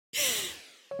Hello,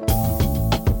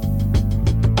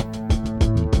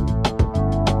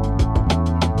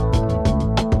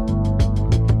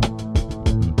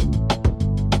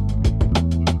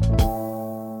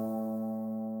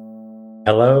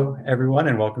 everyone,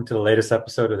 and welcome to the latest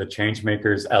episode of the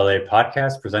Changemakers LA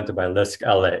podcast presented by LISC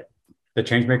LA. The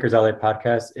Changemakers LA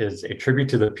podcast is a tribute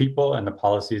to the people and the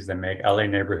policies that make LA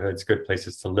neighborhoods good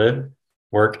places to live,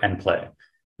 work, and play.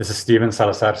 This is Steven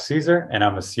Salazar Caesar, and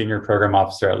I'm a senior program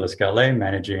officer at LISC LA,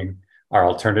 managing our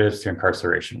alternatives to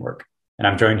incarceration work. And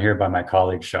I'm joined here by my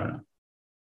colleague, Shona.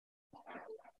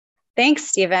 Thanks,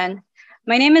 Steven.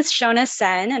 My name is Shona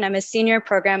Sen, and I'm a senior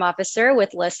program officer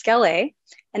with LISC LA,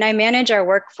 and I manage our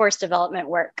workforce development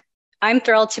work. I'm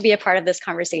thrilled to be a part of this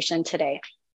conversation today.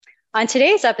 On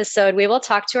today's episode, we will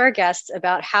talk to our guests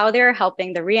about how they're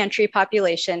helping the reentry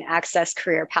population access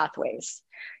career pathways.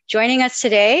 Joining us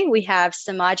today, we have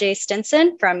Samaje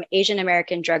Stinson from Asian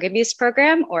American Drug Abuse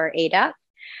Program, or ADAP.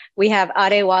 We have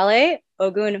Adewale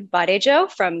Ogun Badejo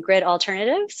from Grid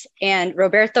Alternatives and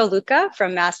Roberto Luca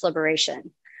from Mass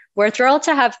Liberation. We're thrilled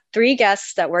to have three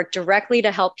guests that work directly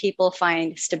to help people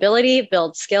find stability,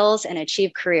 build skills, and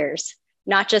achieve careers,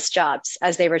 not just jobs,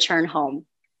 as they return home.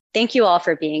 Thank you all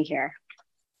for being here.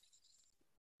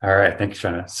 All right, thank you,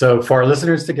 Shona. So for our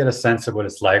listeners to get a sense of what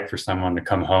it's like for someone to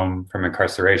come home from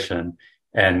incarceration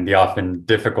and the often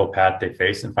difficult path they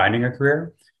face in finding a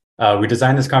career, we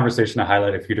designed this conversation to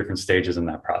highlight a few different stages in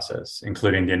that process,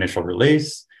 including the initial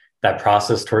release, that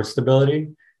process towards stability,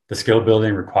 the skill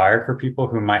building required for people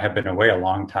who might have been away a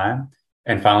long time,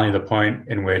 and finally, the point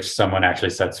in which someone actually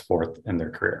sets forth in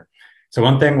their career. So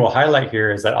one thing we'll highlight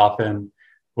here is that often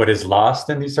what is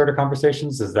lost in these sort of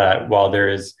conversations is that while there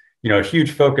is a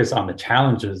huge focus on the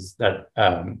challenges that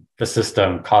the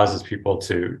system causes people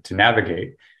to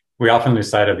navigate, we often lose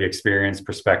sight of the experience,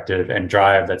 perspective, and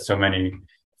drive that so many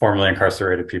formerly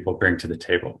incarcerated people bring to the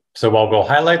table. So while we'll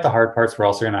highlight the hard parts, we're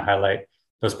also going to highlight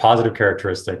those positive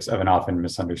characteristics of an often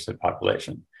misunderstood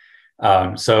population.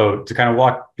 So to kind of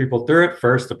walk people through it,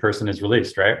 first, the person is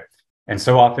released, right? And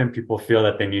so often people feel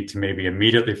that they need to maybe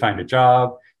immediately find a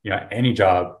job, any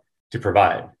job to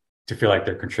provide, to feel like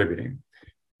they're contributing.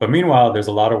 But meanwhile, there's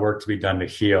a lot of work to be done to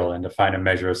heal and to find a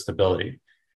measure of stability.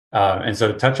 And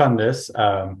so to touch on this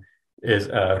is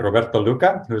Roberto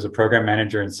Luca, who is a program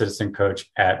manager and citizen coach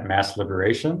at Mass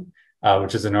Liberation,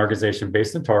 which is an organization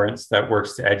based in Torrance that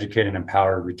works to educate and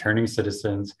empower returning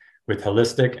citizens with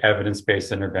holistic,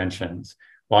 evidence-based interventions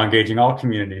while engaging all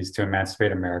communities to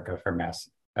emancipate America from mass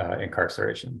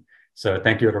incarceration. So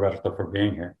thank you, Roberto, for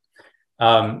being here.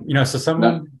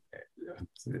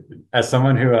 As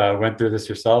someone who went through this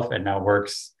yourself and now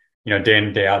works, day in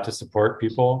and day out to support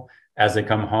people as they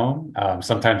come home,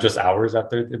 sometimes just hours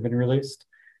after they've been released,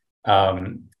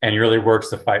 and he really works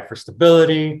to fight for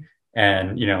stability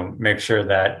and make sure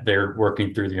that they're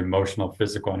working through the emotional,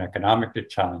 physical, and economic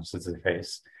challenges they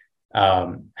face.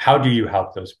 How do you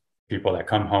help those people that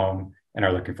come home and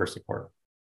are looking for support?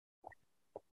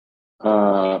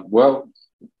 Well,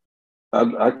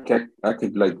 I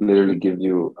could literally give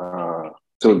you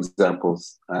two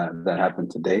examples that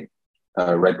happened today.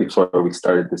 Right before we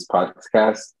started this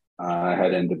podcast, I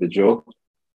had an individual,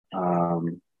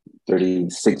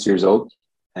 36 years old,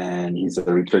 and he's a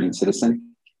returning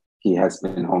citizen. He has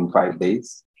been home 5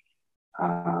 days,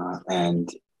 and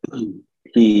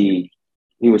he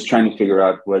was trying to figure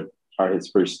out what are his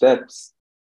first steps,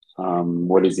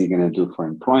 what is he going to do for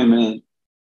employment,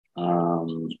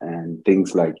 and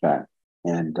things like that.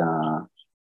 And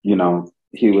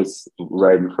he was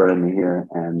right in front of me here,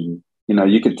 and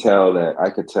you could tell that I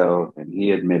could tell, and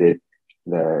he admitted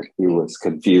that he was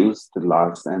confused,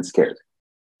 lost, and scared.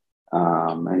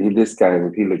 And this guy,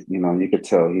 he looked, you could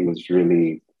tell he was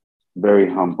really very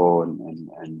humble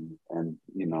and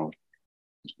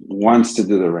wants to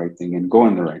do the right thing and go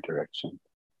in the right direction.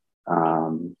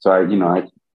 So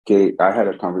I had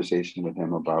a conversation with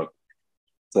him about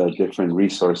the different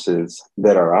resources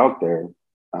that are out there,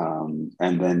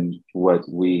 and then what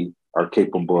we are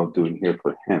capable of doing here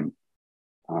for him.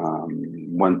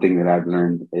 One thing that I've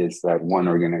learned is that one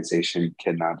organization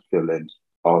cannot fill in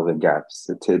all the gaps.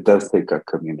 It does take a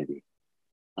community.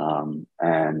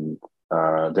 And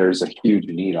there's a huge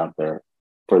need out there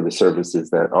for the services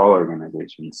that all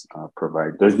organizations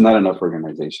provide. There's not enough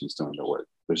organizations doing the work.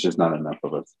 There's just not enough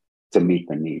of us to meet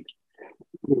the need.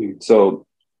 So,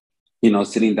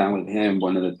 sitting down with him,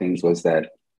 one of the things was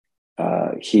that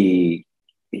he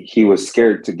was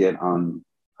scared to get on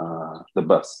the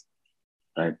bus,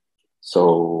 right?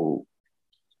 So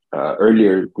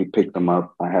earlier we picked him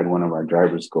up. I had one of our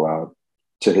drivers go out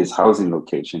to his housing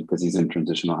location because he's in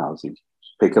transitional housing,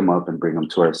 pick him up and bring him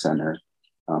to our center.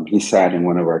 He sat in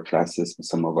one of our classes with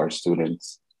some of our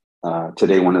students.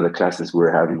 Today, one of the classes we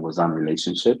were having was on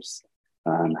relationships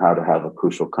and how to have a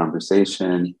crucial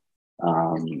conversation,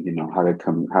 how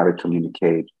to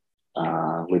communicate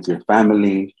with your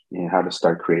family, how to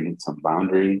start creating some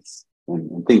boundaries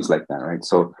and things like that, right?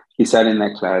 So he sat in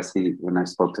that class. When I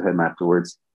spoke to him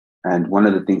afterwards, and one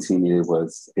of the things he needed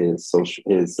was his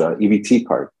EBT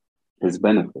card, his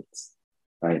benefits,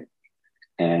 right?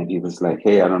 And he was like,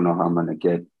 "Hey, I don't know how I'm gonna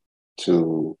get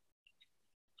to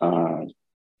the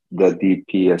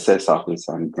DPSS office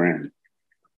on Grand."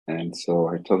 And so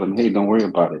I told him, "Hey, don't worry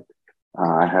about it."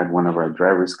 I had one of our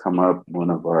drivers come up, one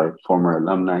of our former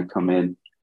alumni come in,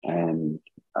 and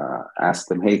asked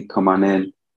them, "Hey, come on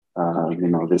in.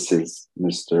 This is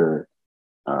Mr.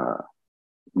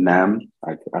 Nam.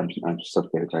 I'm just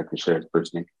okay if I could share his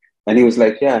first name." And he was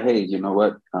like, "Yeah, hey, you know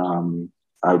what?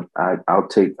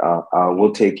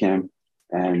 We'll take him,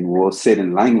 and we'll sit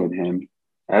in line with him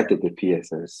at the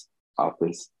PSS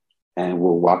office, and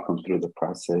we'll walk him through the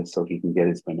process so he can get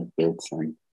his benefits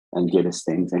and get his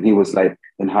things." And he was like,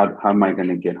 "And how am I going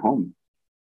to get home?"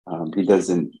 He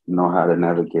doesn't know how to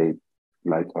navigate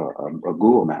like a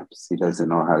Google Maps. He doesn't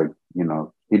know how to,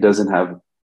 he doesn't have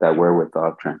that wherewithal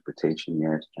of transportation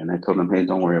yet. And I told him, "Hey,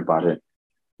 don't worry about it.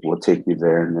 We'll take you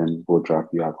there, and then we'll drop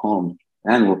you off home,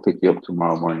 and we'll pick you up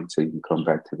tomorrow morning so you can come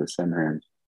back to the center, and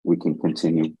we can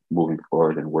continue moving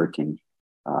forward and working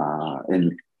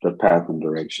in the path and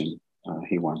direction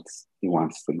he wants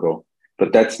to go."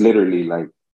 But that's literally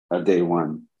like a day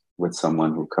one with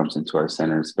someone who comes into our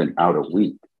center. It's been out a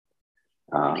week.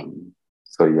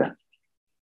 So yeah.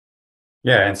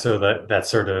 Yeah, and so that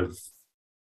sort of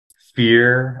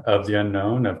fear of the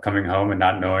unknown, of coming home and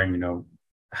not knowing,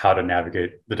 how to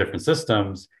navigate the different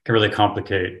systems, can really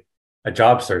complicate a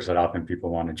job search that often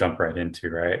people want to jump right into,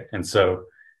 right? And so,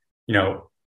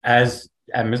 as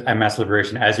at Mass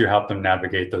Liberation, as you help them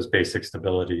navigate those basic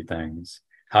stability things,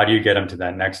 how do you get them to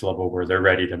that next level where they're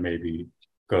ready to maybe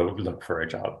go look for a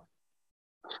job?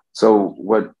 So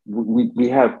what we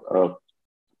have a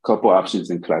couple options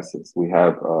in classes. We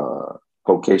have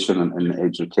vocational and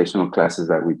educational classes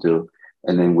that we do,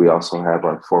 and then we also have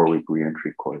our 4-week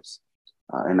reentry course.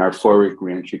 In our 4-week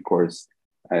reentry course,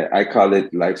 I call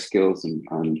it life skills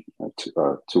on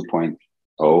 2.0,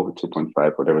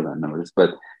 2.5, whatever that number is,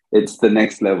 but it's the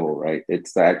next level, right?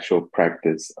 It's the actual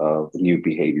practice of new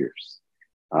behaviors.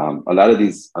 A lot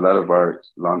of our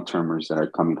long-termers that are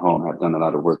coming home have done a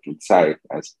lot of work inside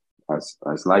as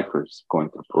lifers, going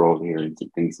through parole hearings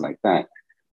and things like that.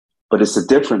 But it's a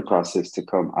different process to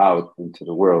come out into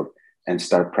the world and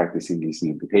start practicing these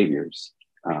new behaviors.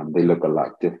 They look a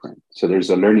lot different. So there's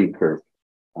a learning curve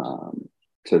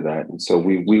to that. And so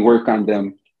we work on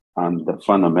them on the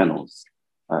fundamentals,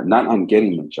 not on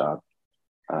getting the job,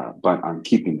 but on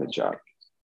keeping the job.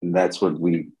 And that's what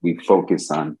we focus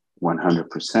on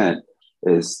 100%,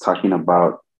 is talking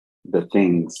about the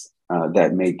things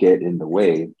that may get in the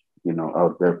way,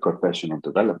 of their professional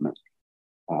development.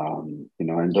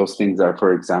 And those things are,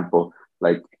 for example,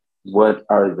 like, what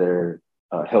are their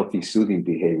healthy, soothing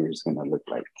behaviors going to look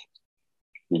like?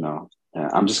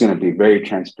 I'm just going to be very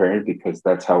transparent, because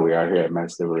that's how we are here at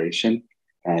Mass Liberation.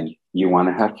 And you want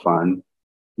to have fun.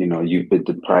 You've been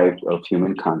deprived of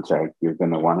human contact. You're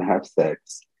going to want to have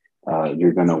sex.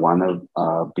 You're going to want to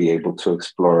be able to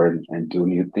explore and do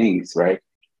new things, right?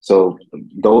 So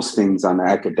those things on the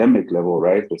academic level,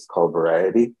 right? It's called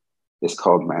variety. It's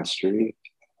called mastery.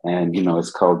 And,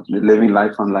 it's called living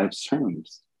life on life's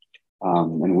terms.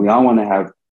 And we all want to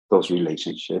have those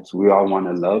relationships. We all want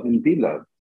to love and be loved,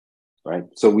 right?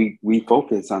 So we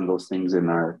focus on those things in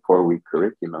our 4-week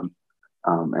curriculum,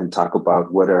 and talk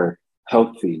about what are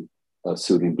healthy,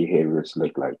 soothing behaviors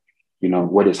look like.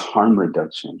 What is harm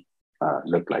reduction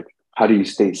look like? How do you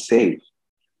stay safe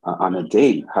on a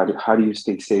date? How do you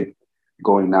stay safe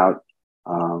going out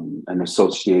and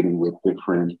associating with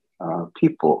different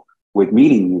people, with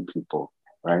meeting new people,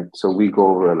 right? So we go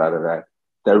over a lot of that.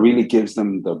 That really gives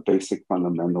them the basic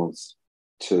fundamentals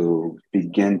to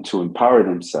begin to empower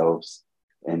themselves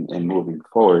and moving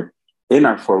forward. In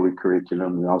our 4-week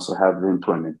curriculum, we also have the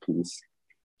employment piece.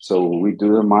 So we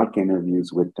do the mock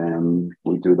interviews with them.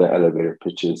 We do the elevator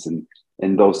pitches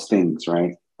and those things,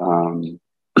 right? And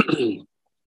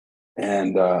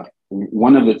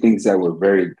one of the things that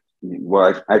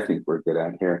I think we're good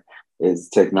at here is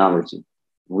technology.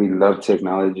 We love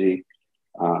technology.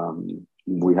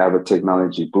 We have a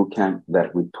technology boot camp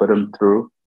that we put them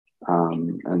through,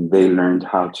 and they learned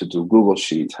how to do Google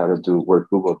Sheets, how to do Word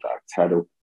Google Docs, how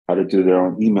to do their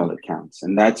own email accounts.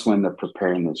 And that's when the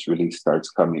preparedness really starts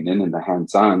coming in the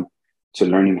hands-on, to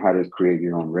learning how to create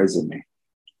your own resume,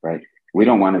 right? We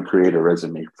don't want to create a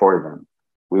resume for them.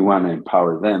 We want to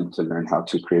empower them to learn how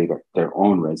to create their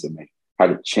own resume, how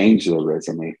to change their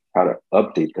resume, how to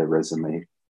update their resume.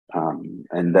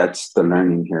 And that's the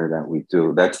learning here that we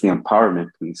do. That's the empowerment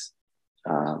piece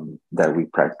that we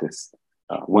practice.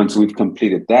 Once we've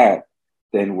completed that,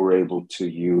 then we're able to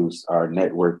use our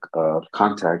network of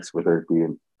contacts, whether it be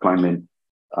employment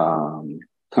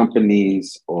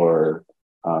companies or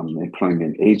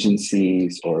employment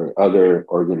agencies or other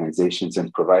organizations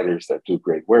and providers that do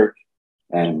great work.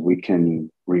 And we can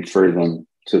refer them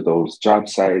to those job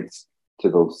sites, to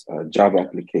those job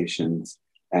applications,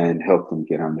 and help them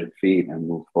get on their feet and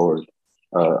move forward.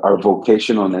 Our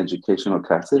vocational and educational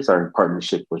classes are in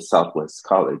partnership with Southwest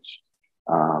College,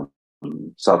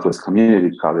 Southwest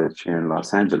Community College here in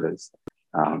Los Angeles.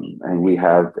 And we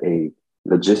have a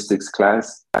logistics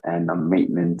class and a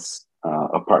maintenance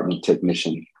apartment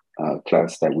technician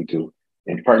class that we do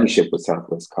in partnership with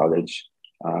Southwest College.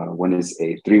 One is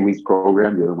a 3-week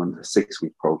program, the other one is a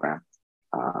 6-week program.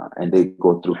 And they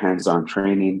go through hands-on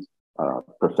training,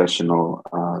 professional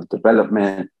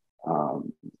development,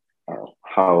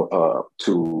 how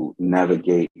to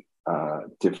navigate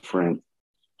different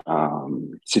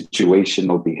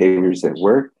situational behaviors at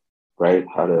work, right?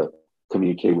 How to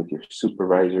communicate with your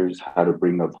supervisors, how to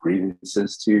bring up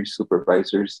grievances to your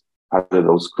supervisors, how do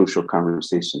those crucial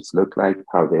conversations look like,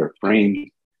 how they're framed.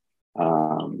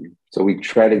 So we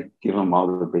try to give them all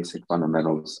the basic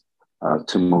fundamentals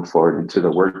to move forward into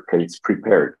the workplace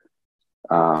prepared.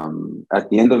 At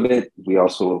the end of it, we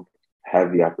also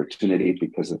have the opportunity,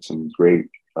 because of some great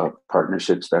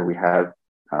partnerships that we have,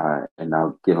 and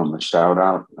I'll give them a shout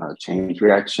out, Change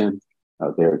Reaction.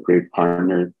 They're a great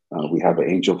partner. We have an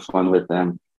angel fund with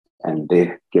them, and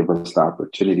they give us the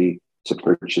opportunity to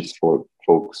purchase for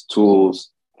folks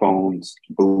tools, phones,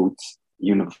 boots,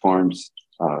 uniforms,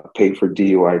 pay for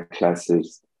DUI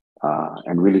classes,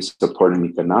 and really support them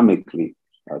economically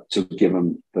to give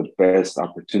them the best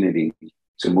opportunity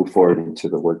to move forward into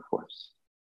the workforce.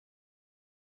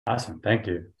 Awesome. Thank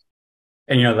you.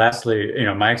 And, lastly,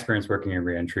 my experience working in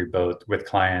reentry, both with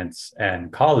clients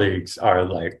and colleagues, are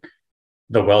like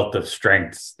the wealth of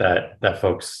strengths that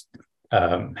folks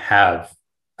have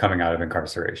coming out of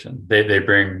incarceration. They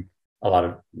bring a lot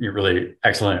of really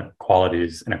excellent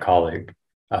qualities in a colleague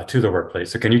to the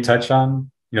workplace. So can you touch on,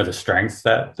 the strengths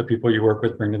that the people you work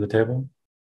with bring to the table?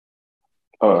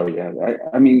 Oh, yeah.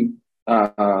 I mean,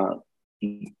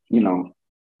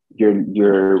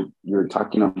 you're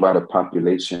talking about a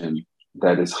population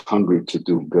that is hungry to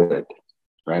do good,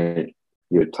 right?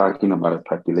 You're talking about a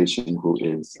population who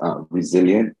is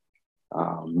resilient,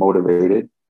 motivated,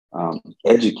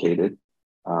 educated,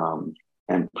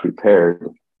 and prepared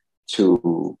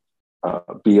to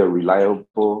be a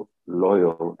reliable,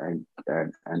 loyal, and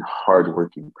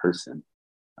hardworking person.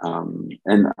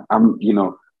 And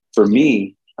for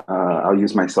me, I'll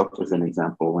use myself as an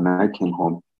example. When I came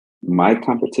home, my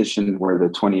competition were the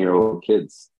 20-year-old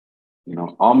kids.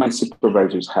 All my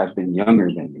supervisors have been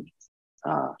younger than me.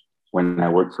 When I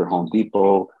worked for Home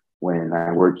Depot, when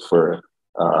I worked for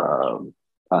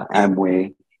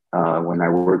Amway, when I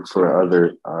worked for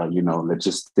other,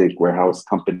 logistic warehouse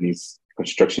companies,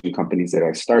 construction companies that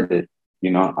I started,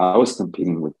 I was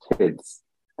competing with kids.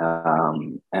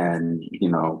 And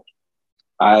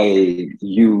I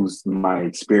used my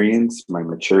experience, my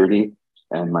maturity,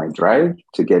 and my drive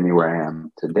to get me where I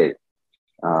am today.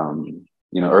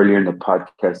 Earlier in the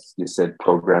podcast, you said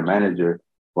program manager.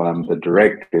 Well, I'm the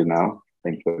director now,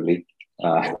 thankfully.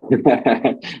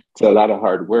 It's a lot of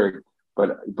hard work,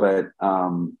 but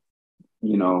and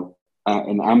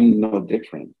I'm no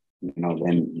different,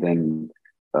 than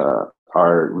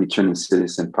our returning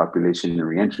citizen population and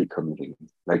reentry community.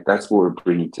 Like, that's what we're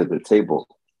bringing to the table.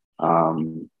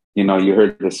 You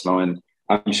heard the slogan.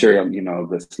 I'm sure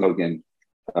the slogan,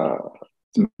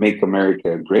 "Make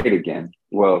America Great Again."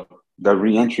 Well, the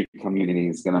reentry community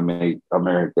is going to make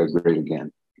America great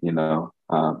again.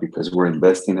 Because we're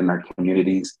investing in our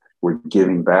communities, we're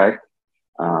giving back,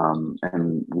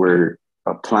 and we're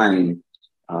applying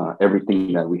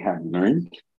everything that we have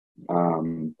learned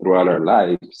throughout our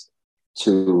lives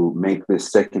to make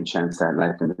this second chance at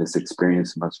life and this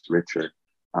experience much richer.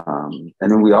 And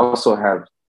then we also have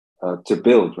to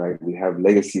build, right? We have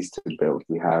legacies to build.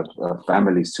 We have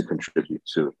families to contribute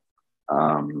to.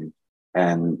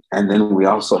 And then we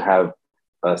also have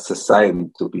a society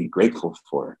to be grateful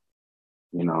for.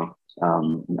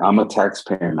 I'm a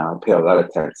taxpayer now. I pay a lot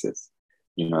of taxes.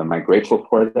 Am I grateful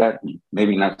for that?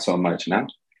 Maybe not so much now.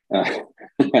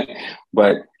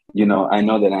 But, I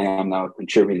know that I am now a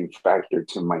contributing factor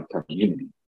to my community.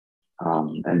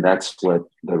 And that's what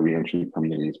the reentry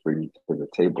community is bringing to the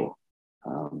table.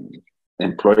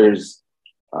 Employers,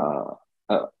 a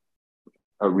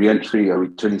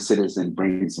returning citizen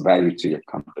brings value to your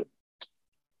company.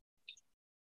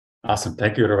 Awesome.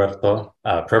 Thank you, Roberto,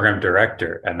 program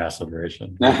director at Mass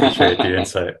Liberation. I appreciate the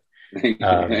insight.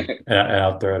 And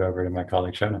I'll throw it over to my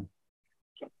colleague, Shona.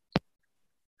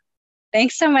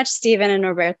 Thanks so much, Stephen and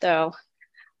Roberto.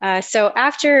 So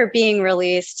after being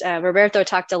released, Roberto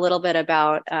talked a little bit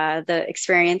about the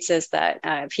experiences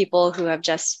that people who have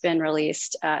just been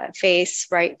released face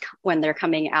right when they're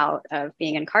coming out of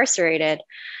being incarcerated.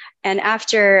 And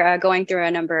after going through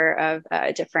a number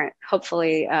of different,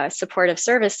 hopefully supportive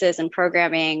services and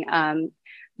programming,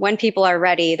 when people are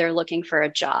ready, they're looking for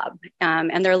a job.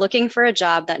 And they're looking for a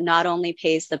job that not only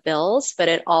pays the bills, but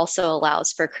it also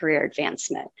allows for career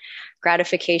advancement,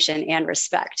 gratification, and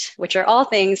respect, which are all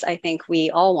things I think we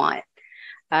all want.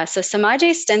 So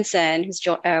Samaje Stinson, who's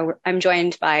I'm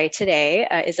joined by today,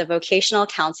 is a vocational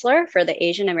counselor for the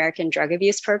Asian American Drug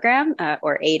Abuse Program,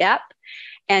 or ADAP.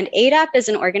 And ADAP is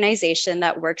an organization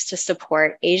that works to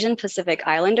support Asian Pacific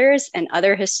Islanders and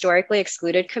other historically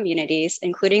excluded communities,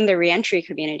 including the reentry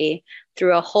community,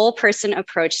 through a whole person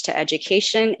approach to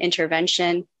education,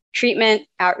 intervention, treatment,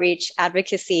 outreach,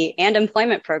 advocacy, and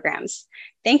employment programs.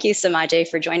 Thank you, Samaje,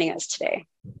 for joining us today.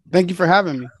 Thank you for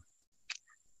having me.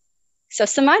 So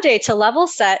Samaje, to level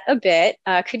set a bit,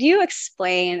 could you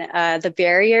explain the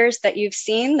barriers that you've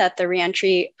seen that the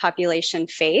reentry population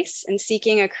face in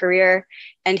seeking a career,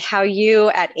 and how you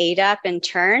at ADAP in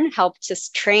turn help to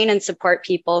train and support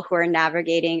people who are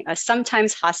navigating a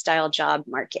sometimes hostile job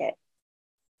market?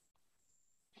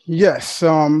 Yes,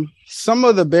 some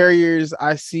of the barriers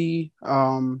I see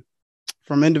from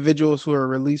individuals who are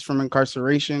released from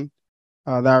incarceration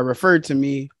that are referred to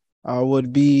me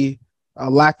would be a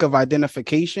lack of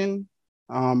identification,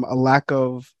 a lack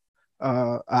of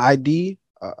ID,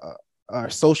 a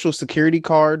social security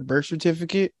card, birth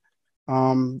certificate,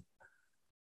 a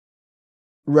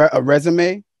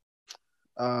resume,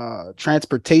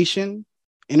 transportation,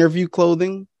 interview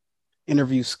clothing,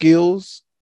 interview skills,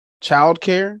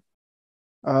 childcare.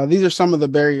 These are some of the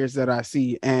barriers that I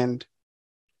see, and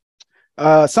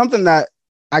something that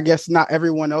I guess not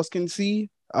everyone else can see,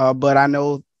 but I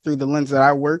know through the lens that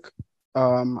I work,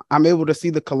 I'm able to see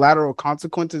the collateral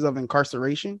consequences of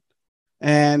incarceration.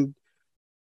 And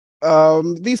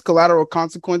these collateral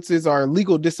consequences are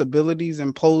legal disabilities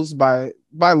imposed by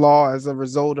law as a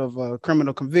result of a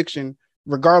criminal conviction,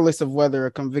 regardless of whether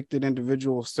a convicted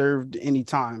individual served any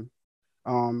time.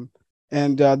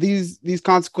 These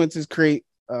consequences create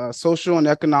social and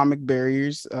economic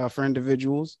barriers for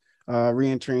individuals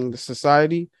reentering the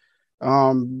society,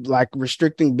 like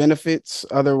restricting benefits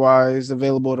otherwise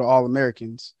available to all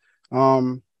Americans.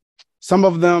 Some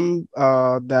of them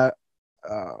that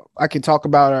I can talk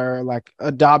about are like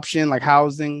adoption, like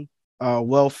housing,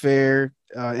 welfare,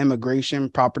 immigration,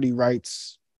 property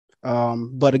rights.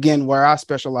 But again, where I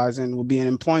specialize in will be in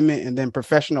employment and then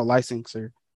professional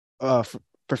licensure,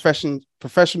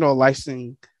 professional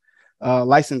licenses.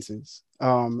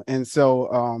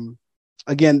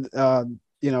 Again,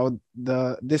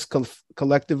 this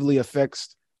collectively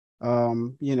affects,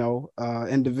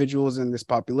 individuals in this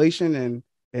population, and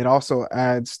it also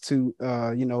adds to,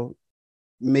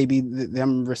 maybe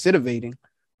them recidivating.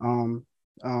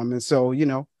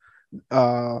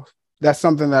 That's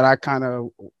something that I kind of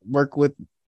work with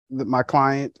my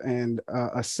client and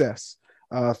assess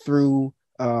through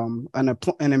an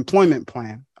employment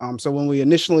plan. So when we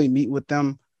initially meet with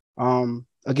them,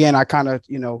 again, I kind of,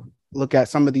 look at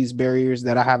some of these barriers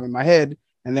that I have in my head,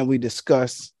 and then we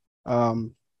discuss,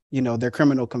 their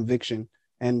criminal conviction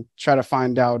and try to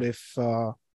find out if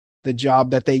the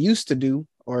job that they used to do,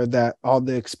 or that all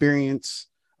the experience,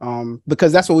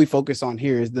 because that's what we focus on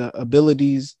here, is the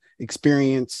abilities,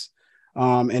 experience,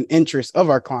 and interests of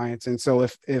our clients. And so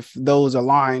if those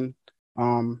align,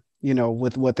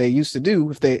 with what they used to do,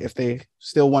 if they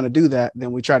still want to do that,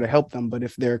 then we try to help them. But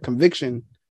if their conviction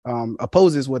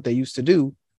opposes what they used to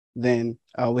do, then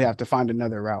we have to find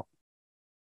another route.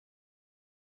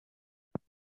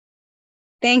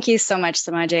 Thank you so much,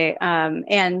 Samaje.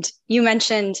 And you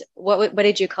mentioned, what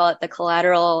did you call it? The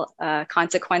collateral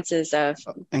consequences of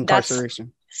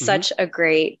incarceration. Such a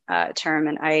great term.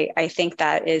 And I think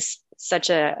that is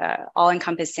such a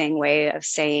all-encompassing way of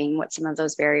saying what some of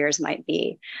those barriers might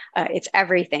be. It's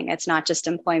everything. It's not just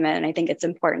employment. And I think it's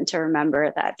important to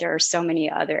remember that there are so many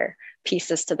other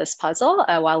pieces to this puzzle.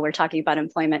 While we're talking about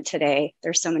employment today,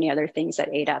 there's so many other things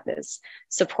that ADAP is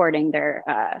supporting their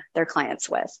clients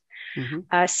with.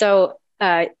 So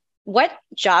What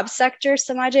job sector,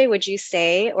 Samaje, would you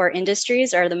say, or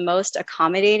industries are the most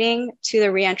accommodating to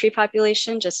the reentry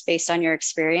population, just based on your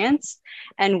experience?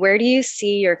 And where do you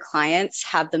see your clients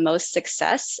have the most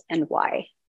success and why?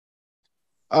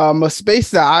 A space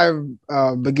that I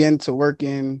began to work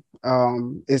in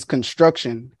is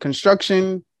construction.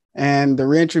 Construction and the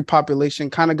reentry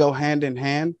population kind of go hand in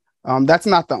hand. That's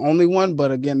not the only one,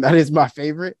 but again, that is my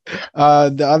favorite.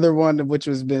 The other one, which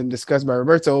was been discussed by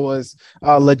Roberto, was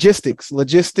logistics.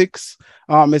 Logistics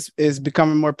is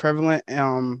becoming more prevalent.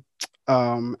 And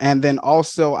then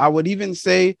also, I would even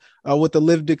say, with the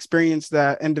lived experience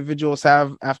that individuals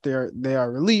have after they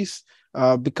are released,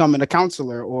 becoming a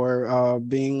counselor or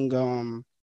being,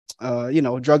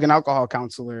 drug and alcohol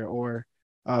counselor, or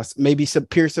maybe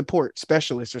peer support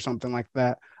specialist or something like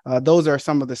that. Those are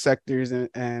some of the sectors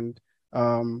and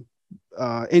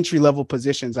entry level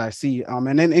positions I see.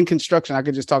 And then in construction, I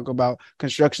could just talk about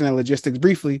construction and logistics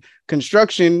briefly.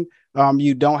 Construction,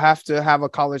 you don't have to have a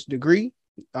college degree.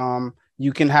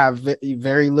 You can have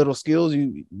very little skills.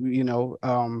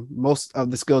 Most of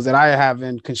the skills that I have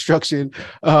in construction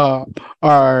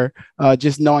are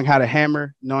just knowing how to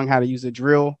hammer, knowing how to use a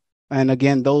drill. And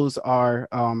again, those are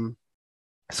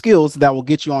skills that will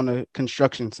get you on a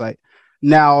construction site.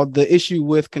 Now, the issue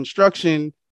with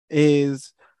construction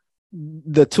is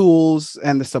the tools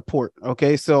and the support.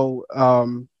 Okay, so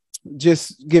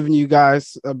just giving you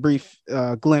guys a brief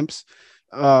glimpse.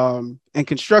 In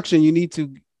construction, you need to,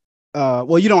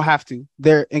 you don't have to.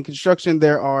 In construction,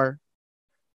 there are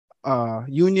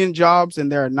union jobs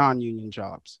and there are non-union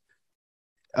jobs.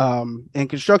 In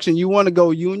construction, you want to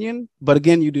go union, but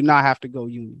again, you do not have to go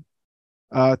union.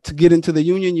 To get into the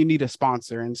union, you need a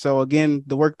sponsor. And so again,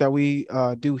 the work that we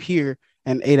do here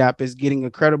in ADAP is getting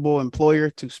a credible employer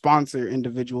to sponsor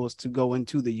individuals to go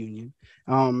into the union.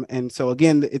 And so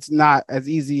again, it's not as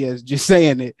easy as just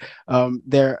saying it.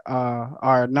 There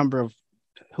are a number of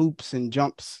hoops and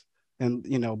jumps and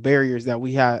barriers that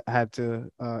we had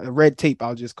to red tape,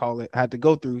 I'll just call it, had to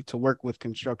go through to work with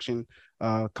construction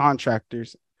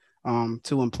contractors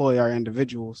to employ our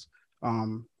individuals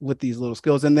with these little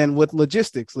skills. And then with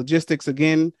logistics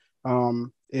again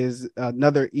is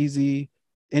another easy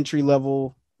entry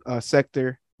level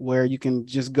sector where you can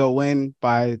just go in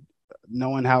by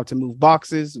knowing how to move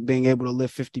boxes, being able to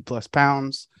lift 50 plus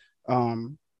pounds.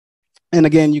 And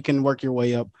again, you can work your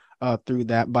way up through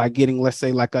that by getting, let's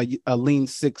say, like a Lean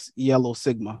Six Yellow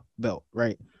Sigma belt,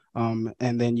 right? And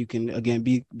then you can again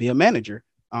be a manager.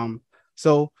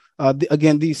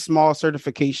 Again, these small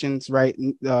certifications, right,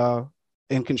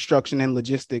 in construction and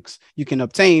logistics, you can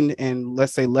obtain in,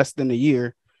 let's say, less than a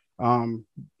year.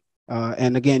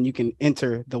 And again, you can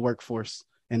enter the workforce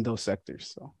in those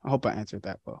sectors. So I hope I answered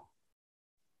that well.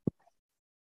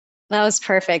 That was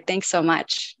perfect. Thanks so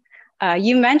much.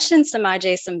 You mentioned,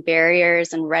 Samaje, some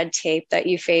barriers and red tape that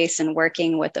you face in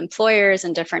working with employers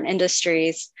in different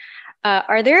industries.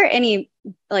 Are there any,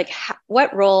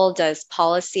 what role does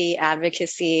policy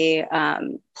advocacy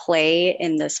play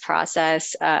in this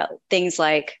process? Things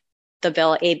like the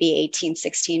bill AB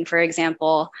 1816, for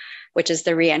example, which is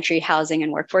the Reentry Housing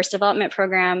and Workforce Development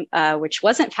Program, which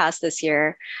wasn't passed this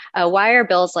year. Why are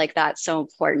bills like that so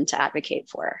important to advocate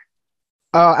for?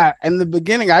 In the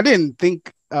beginning, I didn't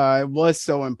think it was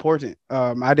so important.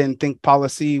 I didn't think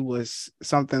policy was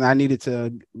something I needed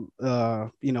to,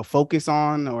 focus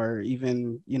on, or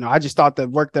even, I just thought the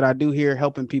work that I do here,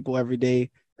 helping people every day,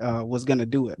 was going to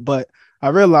do it. But I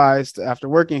realized after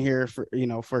working here for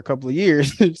a couple of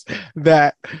years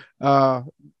that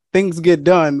things get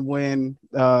done when,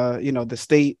 the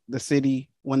state, the city,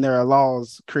 when there are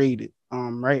laws created,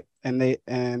 right, and it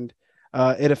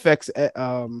affects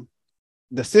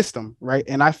the system, right?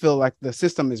 And I feel like the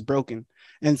system is broken.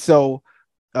 And so,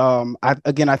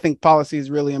 I think policy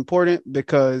is really important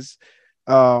because,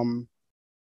 for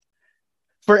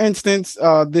instance,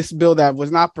 this bill that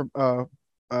was not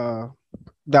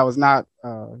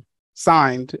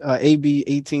signed, AB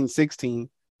 1816,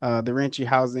 the Reentry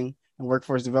Housing and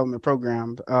Workforce Development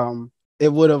Program,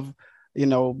 it would have,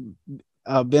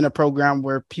 been a program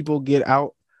where people get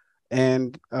out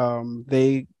and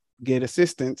they get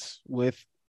assistance with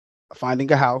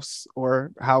finding a house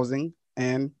or housing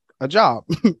and a job.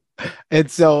 And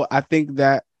so I think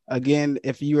that, again,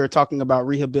 if you are talking about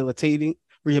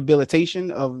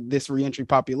rehabilitation of this reentry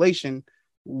population,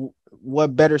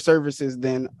 what better services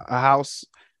than a house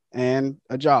and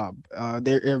a job?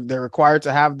 They're required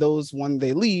to have those when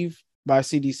they leave by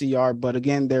CDCR, but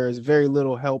again, there is very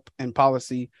little help and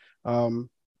policy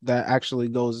that actually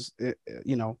goes,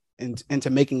 into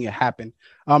making it happen.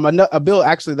 A bill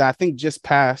actually that I think just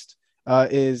passed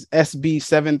is SB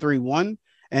 731,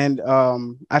 And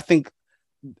I think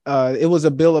it was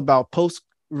a bill about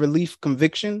post-relief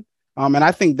conviction. And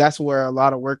I think that's where a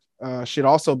lot of work should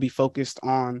also be focused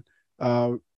on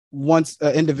once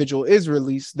an individual is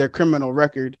released, their criminal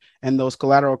record and those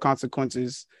collateral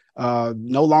consequences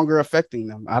no longer affecting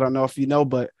them. I don't know if you know,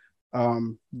 but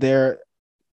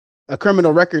a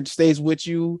criminal record stays with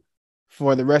you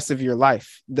for the rest of your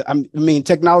life. I mean,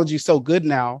 technology is so good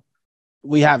now.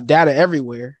 We have data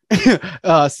everywhere.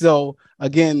 So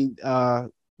again,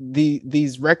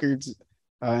 these records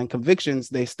and convictions,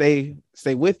 they stay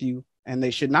with you, and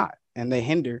they should not, and they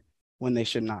hinder when they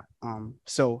should not.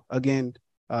 So again,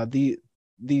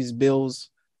 these bills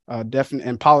definitely,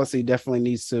 and policy definitely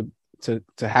needs to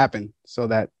happen so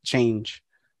that change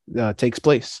takes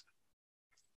place.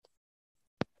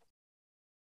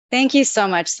 Thank you so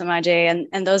much, Samaje.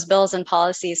 And those bills and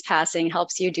policies passing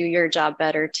helps you do your job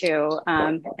better too,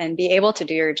 and be able to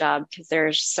do your job, because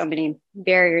there's so many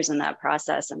barriers in that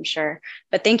process, I'm sure.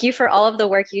 But thank you for all of the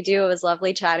work you do. It was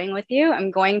lovely chatting with you.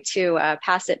 I'm going to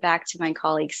pass it back to my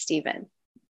colleague, Stephen.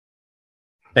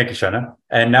 Thank you, Shona.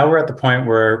 And now we're at the point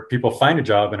where people find a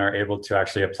job and are able to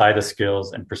actually apply the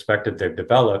skills and perspective they've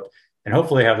developed, and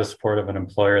hopefully have the support of an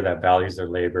employer that values their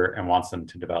labor and wants them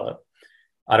to develop.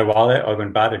 Adewale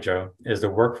Ogunbadejo is the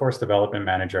Workforce Development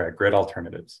Manager at Grid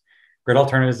Alternatives. Grid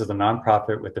Alternatives is a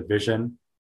nonprofit with a vision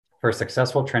for a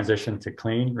successful transition to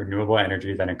clean, renewable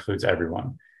energy that includes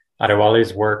everyone.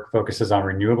 Adewale's work focuses on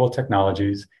renewable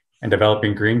technologies and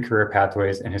developing green career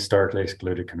pathways in historically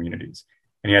excluded communities.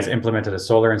 And he has implemented a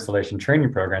solar installation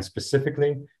training program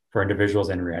specifically for individuals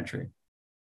in reentry.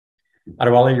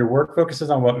 Adewale, your work focuses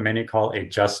on what many call a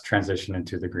just transition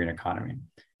into the green economy.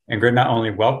 And Grid not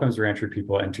only welcomes reentry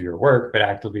people into your work, but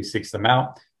actively seeks them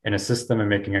out and assists them in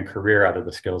making a career out of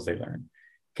the skills they learn.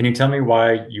 Can you tell me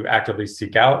why you actively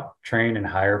seek out, train, and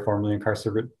hire formerly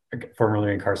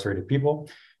incarcerated people?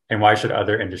 And why should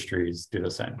other industries do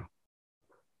the same?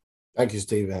 Thank you,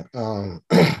 Stephen.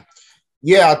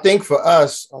 Yeah, I think for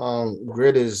us,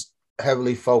 Grid is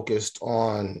heavily focused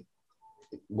on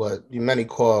what many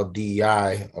call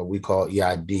DEI, or we call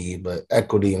EID, but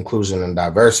equity, inclusion, and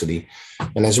diversity.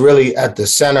 And it's really at the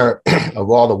center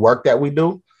of all the work that we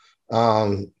do.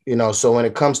 So when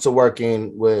it comes to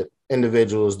working with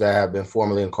individuals that have been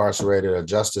formerly incarcerated or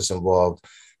justice involved,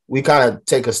 we kind of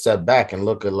take a step back and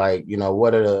look at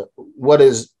what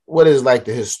is like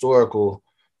the historical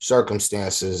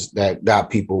circumstances that got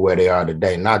people where they are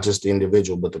today, not just the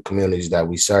individual, but the communities that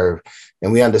we serve.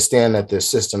 And we understand that there's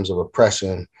systems of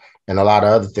oppression and a lot of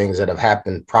other things that have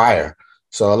happened prior.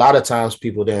 So a lot of times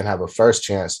people didn't have a first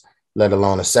chance, let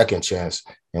alone a second chance.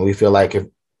 And we feel like if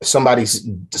somebody's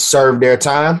served their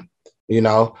time,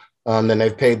 then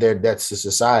they've paid their debts to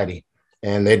society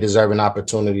and they deserve an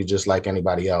opportunity just like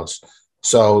anybody else.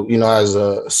 So, as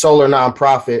a solar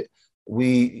nonprofit,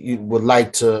 we would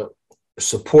like to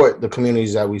support the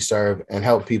communities that we serve and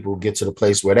help people get to the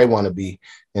place where they want to be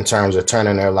in terms of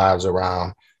turning their lives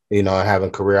around, and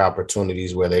having career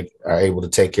opportunities where they are able to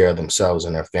take care of themselves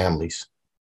and their families.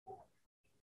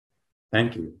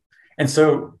 Thank you. And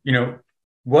so,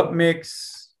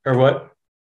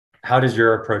 how does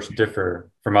your approach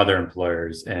differ from other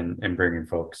employers in bringing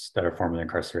folks that are formerly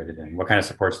incarcerated in? What kind of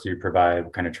supports do you provide?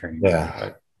 What kind of training do you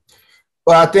provide?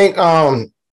 Well, I think,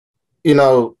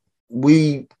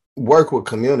 we work with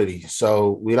community.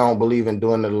 So we don't believe in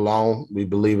doing it alone. We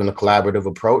believe in a collaborative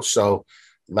approach. So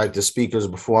like the speakers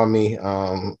before me,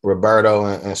 Roberto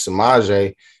and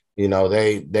Samaje,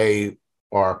 they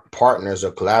are partners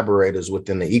or collaborators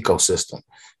within the ecosystem.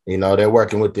 They're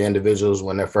working with the individuals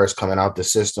when they're first coming out the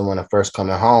system, when they're first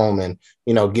coming home, and,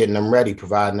 getting them ready,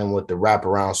 providing them with the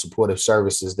wraparound supportive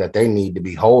services that they need to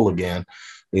be whole again,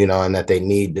 and that they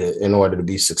need in order to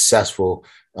be successful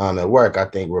at work. I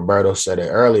think Roberto said it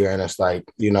earlier, and it's like,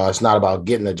 it's not about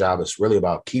getting the job. It's really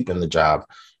about keeping the job,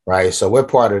 right? So we're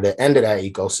part of the end of that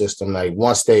ecosystem. Like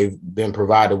once they've been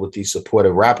provided with these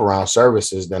supportive wraparound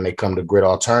services, then they come to Grid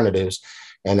Alternatives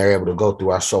and they're able to go through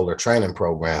our solar training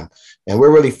program. And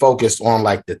we're really focused on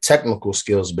like the technical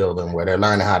skills building where they're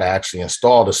learning how to actually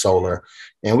install the solar.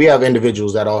 And we have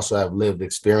individuals that also have lived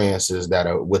experiences that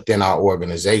are within our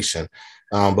organization.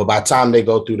 But by the time they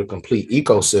go through the complete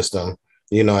ecosystem,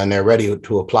 and they're ready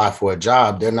to apply for a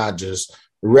job, they're not just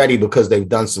ready because they've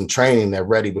done some training. They're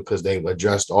ready because they've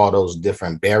addressed all those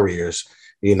different barriers,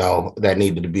 that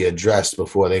needed to be addressed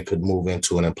before they could move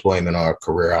into an employment or a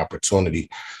career opportunity.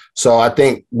 So I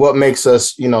think what makes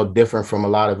us, different from a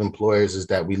lot of employers is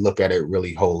that we look at it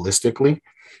really holistically.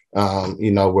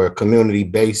 We're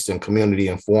community-based and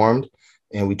community-informed,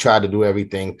 and we try to do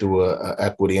everything through a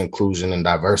equity, inclusion, and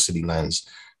diversity lens.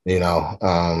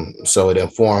 So it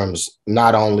informs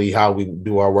not only how we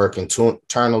do our work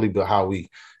internally, but how we,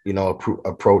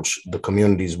 approach the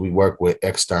communities we work with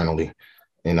externally.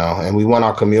 And we want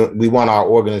our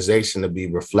organization to be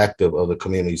reflective of the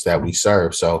communities that we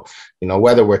serve. So,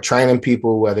 whether we're training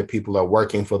people, whether people are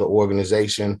working for the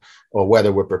organization, or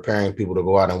whether we're preparing people to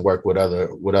go out and work with other,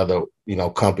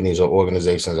 companies or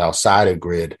organizations outside of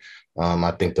GRID,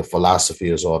 I think the philosophy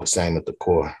is all the same at the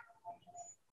core.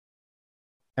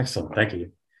 Excellent. Thank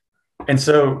you. And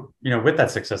so, with that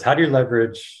success, how do you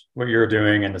leverage what you're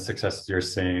doing and the successes you're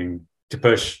seeing to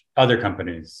push other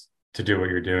companies to do what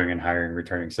you're doing and hiring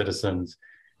returning citizens,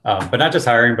 but not just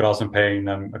hiring, but also paying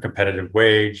them a competitive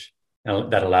wage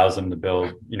that allows them to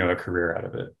build, a career out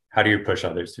of it? How do you push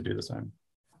others to do the same?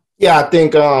 Yeah, I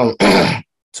think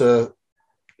to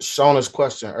Shona's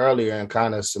question earlier and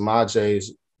kind of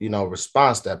Samaj's,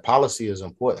 response, that policy is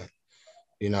important.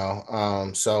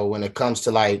 So when it comes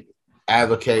to like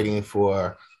advocating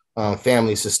for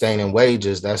family sustaining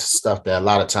wages, that's stuff that a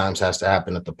lot of times has to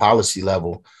happen at the policy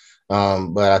level.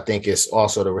 But I think it's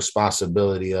also the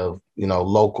responsibility of,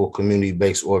 local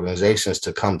community-based organizations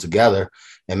to come together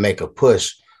and make a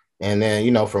push. And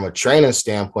then, from a training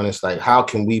standpoint, it's like, how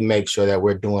can we make sure that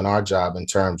we're doing our job in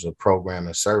terms of program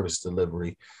and service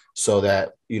delivery so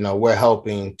that, we're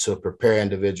helping to prepare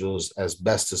individuals as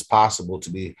best as possible to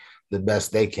be the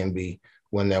best they can be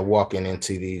when they're walking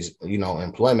into these,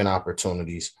 employment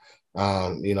opportunities,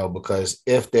 because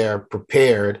if they're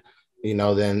prepared,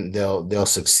 then they'll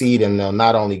succeed and they'll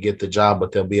not only get the job,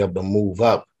 but they'll be able to move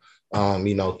up,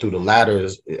 through the ladder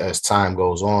as time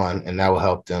goes on, and that will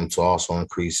help them to also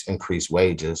increase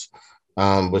wages.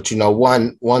 But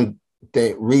one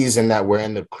reason that we're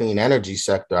in the clean energy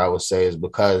sector, I would say, is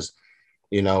because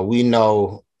we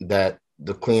know that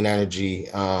the clean energy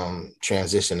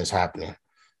transition is happening,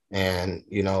 and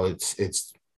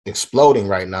it's exploding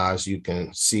right now, as you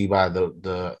can see by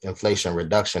the Inflation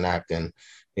Reduction Act and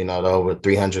the over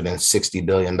 $360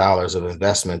 billion of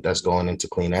investment that's going into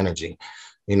clean energy.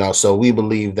 So we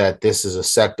believe that this is a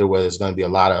sector where there's going to be a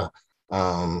lot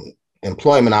of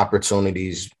employment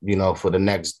opportunities, for the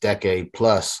next decade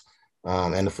plus,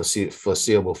 and the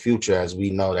foreseeable future, as we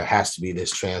know there has to be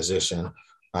this transition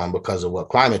because of what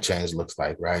climate change looks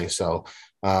like, right? So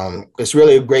it's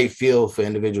really a great field for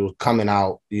individuals coming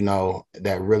out,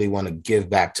 that really want to give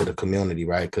back to the community,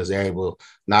 right? Because they're able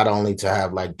not only to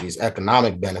have like these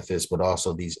economic benefits, but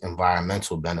also these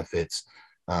environmental benefits,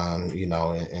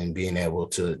 and being able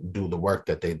to do the work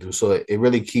that they do. So it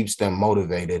really keeps them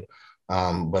motivated,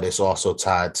 but it's also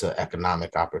tied to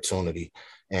economic opportunity.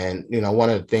 And, one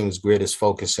of the things GRID is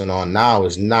focusing on now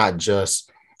is not just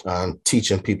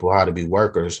teaching people how to be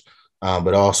workers,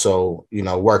 but also,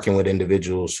 working with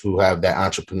individuals who have that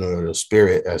entrepreneurial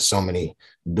spirit, as so many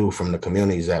do from the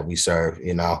communities that we serve.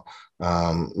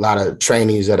 A lot of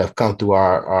trainees that have come through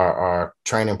our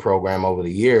training program over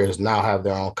the years now have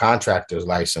their own contractor's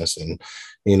license, and,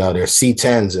 they're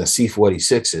C10s and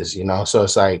C46s, so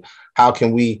it's like, how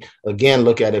can we, again,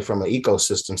 look at it from an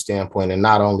ecosystem standpoint and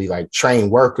not only like train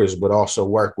workers, but also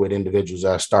work with individuals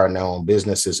that are starting their own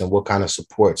businesses, and what kind of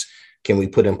supports can we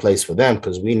put in place for them?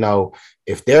 Because we know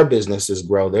if their businesses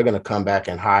grow, they're going to come back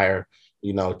and hire,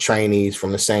 trainees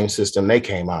from the same system they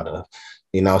came out of.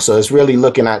 So it's really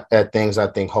looking at things, I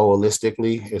think,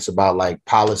 holistically. It's about like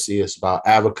policy, it's about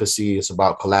advocacy, it's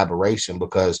about collaboration,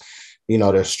 because,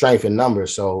 there's strength in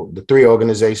numbers. So the three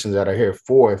organizations that are here,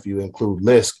 four, if you include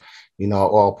LISC,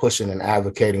 all pushing and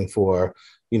advocating for,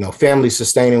 family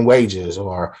sustaining wages,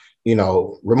 or,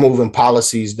 removing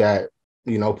policies that,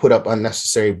 put up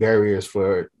unnecessary barriers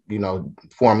for,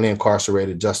 formerly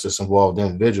incarcerated justice involved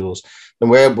individuals, then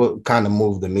we're able to kind of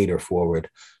move the meter forward.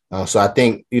 So I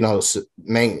think,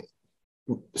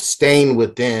 staying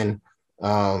within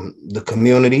the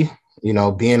community,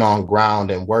 being on ground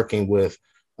and working with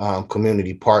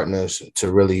community partners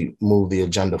to really move the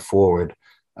agenda forward,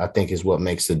 I think is what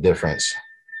makes the difference.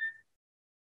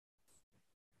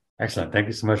 Excellent. Thank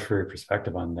you so much for your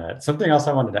perspective on that. Something else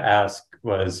I wanted to ask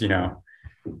was,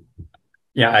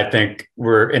 I think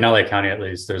we're in LA County, at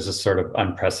least, there's this sort of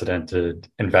unprecedented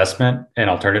investment in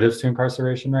alternatives to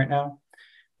incarceration right now.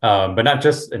 But not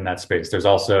just in that space. There's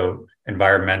also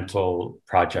environmental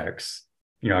projects,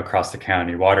 across the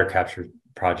county, water capture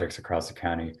projects across the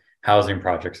county, housing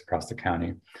projects across the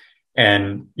county.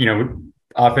 And,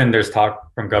 often there's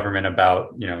talk from government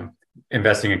about,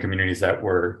 investing in communities that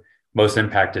were most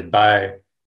impacted by,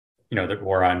 the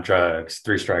war on drugs,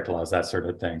 three-strike laws, that sort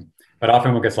of thing. But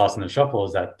often what gets lost in the shuffle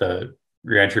is that the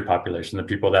reentry population, the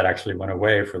people that actually went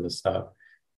away for this stuff,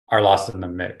 are lost in the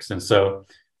mix. And so,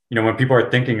 when people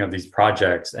are thinking of these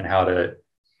projects and how to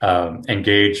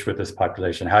engage with this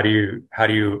population? How do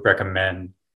you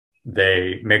recommend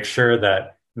they make sure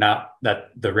that not that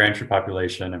the reentry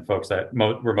population and folks that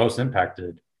were most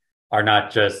impacted are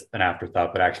not just an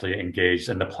afterthought, but actually engaged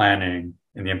in the planning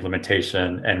and the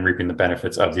implementation and reaping the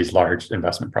benefits of these large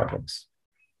investment projects?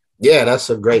 Yeah, that's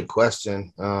a great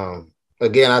question.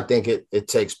 Again, I think it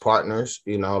takes partners,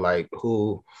 like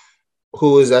who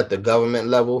is at the government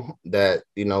level that,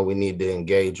 we need to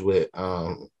engage with,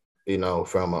 from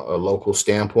a local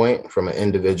standpoint, from an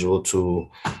individual to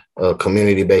a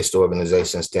community-based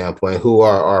organization standpoint, who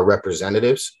are our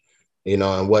representatives,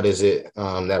 and what is it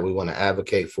that we want to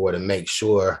advocate for to make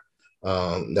sure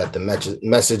that the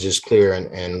message is clear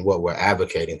and what we're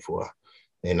advocating for,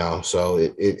 so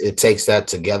it takes that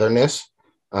togetherness.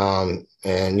 And,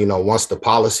 once the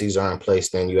policies are in place,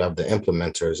 then you have the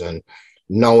implementers, and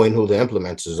knowing who the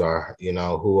implementers are,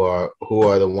 who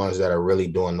are the ones that are really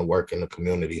doing the work in the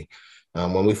community.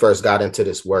 When we first got into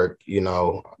this work,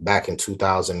 back in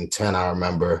 2010, I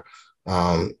remember,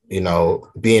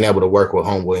 being able to work with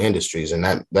Homeboy Industries, and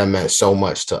that meant so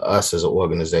much to us as an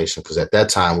organization, because at that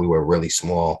time we were really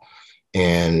small,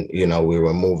 and, we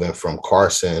were moving from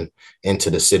Carson into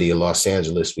the city of Los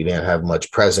Angeles. We didn't have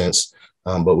much presence,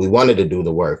 but we wanted to do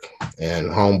the work, and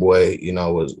Homeboy,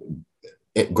 was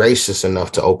gracious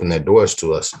enough to open their doors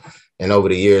to us. And over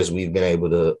the years, we've been able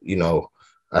to,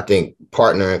 I think,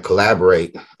 partner and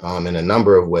collaborate in a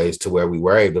number of ways to where we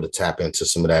were able to tap into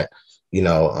some of that,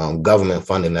 government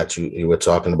funding that you were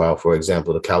talking about. For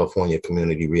example, the California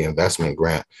Community Reinvestment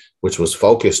Grant, which was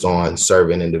focused on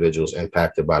serving individuals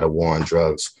impacted by the war on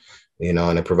drugs,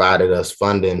 and it provided us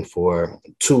funding for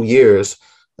 2 years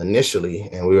initially,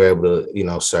 and we were able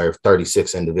to, serve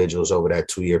 36 individuals over that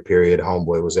 2-year period.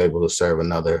 Homeboy was able to serve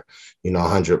another,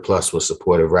 100 plus with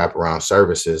supportive wraparound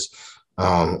services.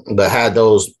 But had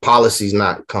those policies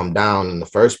not come down in the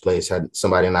first place, had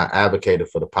somebody not advocated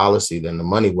for the policy, then the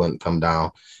money wouldn't come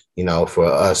down, for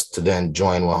us to then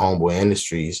join with Homeboy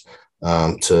Industries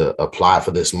to apply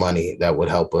for this money that would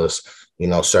help us,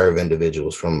 serve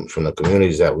individuals from the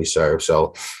communities that we serve.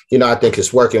 So, I think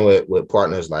it's working with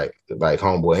partners like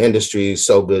Homeboy Industries.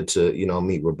 So good to,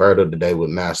 meet Roberto today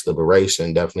with Mass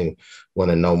Liberation. Definitely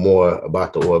want to know more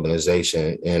about the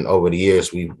organization. And over the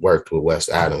years, we've worked with West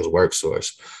Adams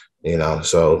WorkSource,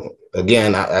 so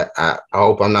again, I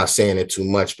hope I'm not saying it too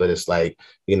much, but it's like,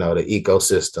 the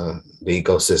ecosystem,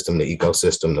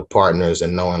 the partners,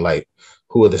 and knowing like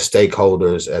who are the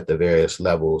stakeholders at the various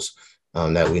levels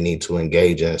that we need to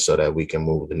engage in so that we can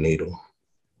move the needle.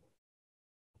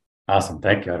 Awesome.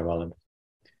 Thank you, Adewale.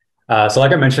 So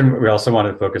like I mentioned, we also want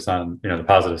to focus on, the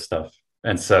positive stuff.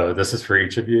 And so this is for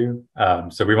each of you.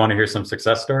 So we want to hear some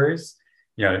success stories.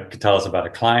 You could tell us about a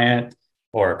client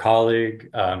or a colleague,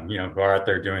 who are out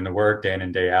there doing the work day in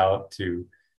and day out to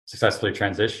successfully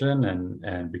transition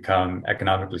and become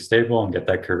economically stable and get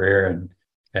that career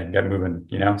and get moving,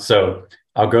 So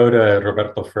I'll go to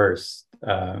Roberto first.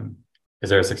 Is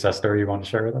there a success story you want to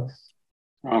share with us?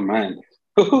 Oh, man.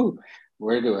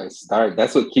 Where do I start?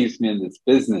 That's what keeps me in this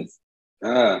business.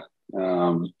 And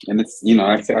it's,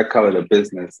 I call it a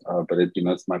business, but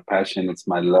it's my passion. It's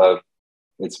my love.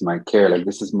 It's my care. Like,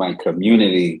 this is my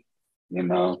community.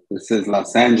 This is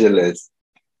Los Angeles.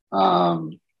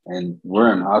 And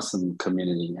we're an awesome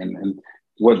community. And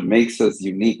what makes us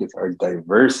unique is our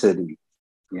diversity,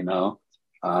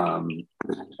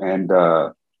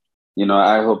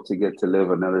 I hope to get to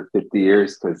live another 50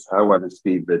 years because I want to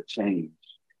see the change,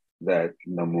 that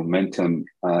momentum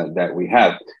that we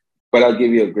have. But I'll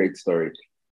give you a great story.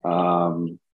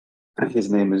 His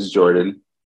name is Jordan.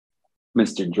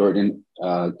 Mr. Jordan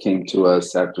came to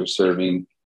us after serving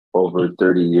over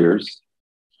 30 years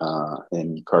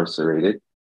incarcerated,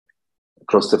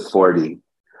 close to 40.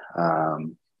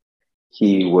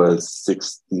 He was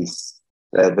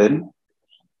 67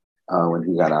 when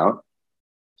he got out.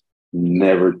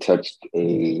 Never touched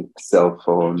a cell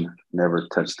phone, never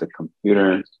touched a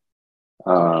computer.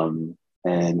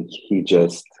 And he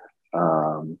just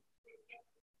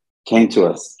came to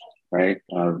us, right?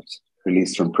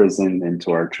 Released from prison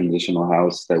into our transitional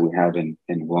house that we have in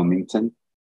Wilmington.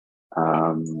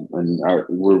 And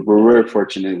we're very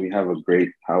fortunate. We have a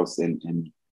great house in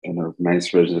a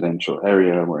nice residential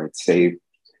area where it's safe.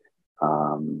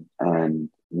 And,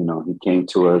 he came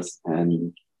to us,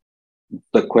 and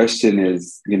the question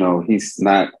is, he's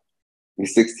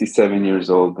 67 years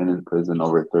old, been in prison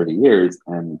over 30 years.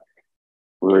 And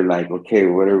we're like, okay,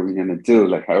 what are we going to do?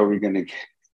 Like, how are we going to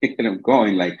get him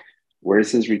going? Like,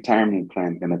 where's his retirement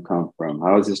plan going to come from?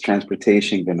 How is his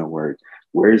transportation going to work?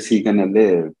 Where is he going to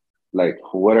live? Like,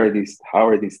 how are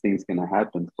these things going to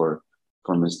happen for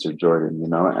for Mr. Jordan,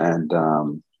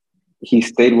 and he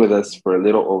stayed with us for a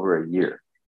little over a year,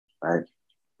 right?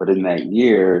 But in that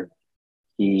year,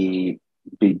 he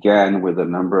began with a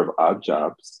number of odd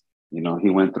jobs. He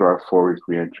went through our 4-week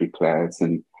reentry class,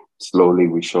 and slowly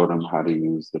we showed him how to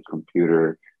use the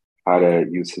computer, how to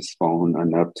use his phone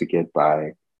enough to get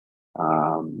by.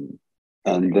 And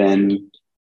then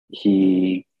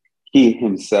he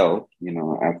himself,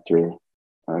 after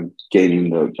gaining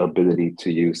the ability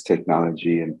to use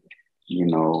technology and,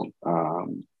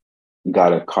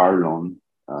 got a car loan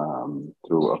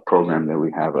through a program that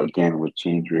we have, again, with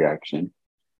Change Reaction.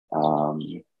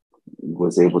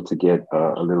 Was able to get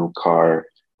a little car,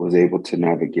 was able to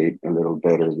navigate a little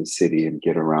better the city and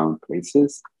get around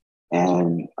places.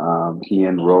 And he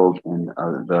enrolled in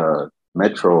the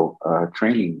Metro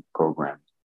training program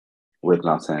with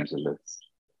Los Angeles.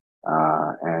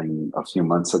 And a few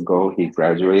months ago, he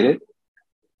graduated.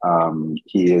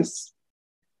 He is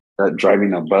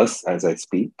driving a bus as I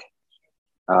speak.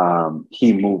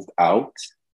 He moved out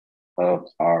of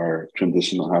our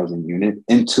transitional housing unit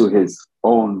into his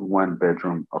own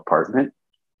 1-bedroom apartment,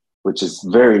 which is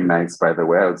very nice, by the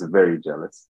way. I was very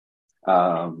jealous.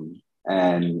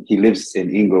 And he lives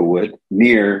in Inglewood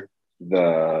near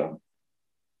the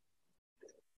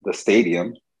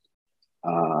stadium.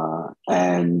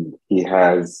 And he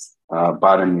has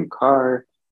bought a new car.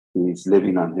 He's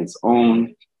living on his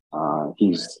own.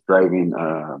 He's driving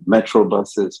metro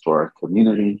buses for our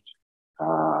community.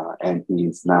 And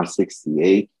he's now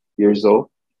 68 years old.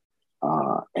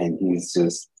 And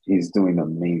he's doing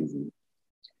amazing.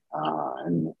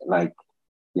 And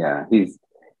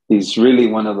he's really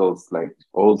one of those like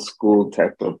old school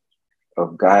type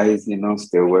of guys,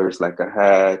 still wears like a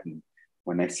hat. And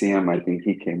when I see him, I think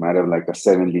he came out of like a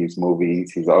 70s movie.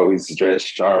 He's always dressed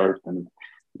sharp and,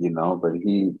 but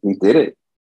he did it.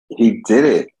 He did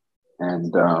it.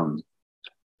 And,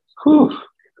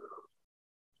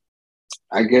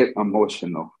 I get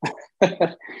emotional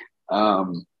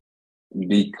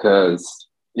because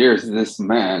here's this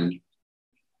man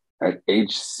at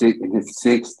age 6 in his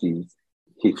 60s.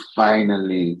 He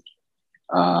finally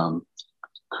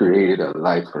created a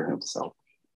life for himself,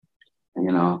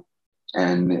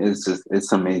 and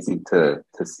it's amazing to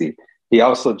see. He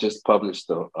also just published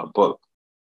a book,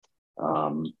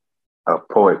 a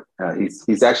poet.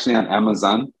 He's actually on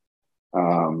Amazon.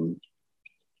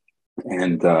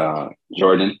 And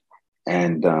Jordan,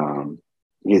 and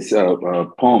his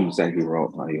poems that he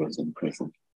wrote while he was in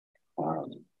prison.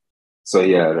 So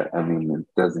yeah, I mean, it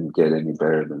doesn't get any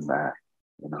better than that,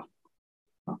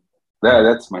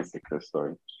 That's my success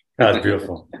story. That's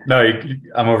beautiful. No,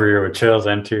 I'm over here with chills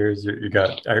and tears.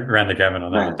 I ran the gamut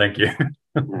on that one. Thank you.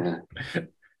 No,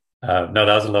 that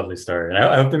was a lovely story. And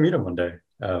I hope to meet him one day.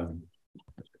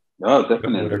 Oh,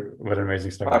 definitely. What an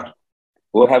amazing story.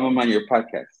 We'll have him on your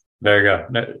podcast. There you go.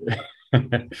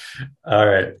 All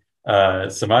right.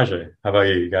 Samaje, how about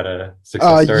you? You got a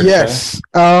success story? Yes.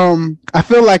 I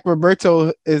feel like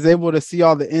Roberto is able to see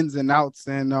all the ins and outs,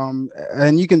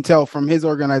 and you can tell from his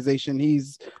organization,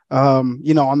 he's on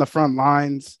the front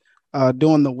lines,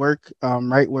 doing the work,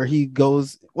 right where he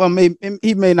goes. Well,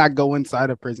 he may not go inside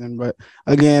of prison, but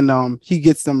again, he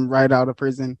gets them right out of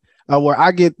prison. Where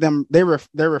I get them, they're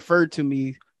referred to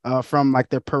me from like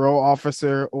their parole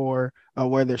officer or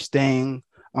where they're staying.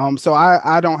 So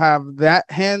I don't have that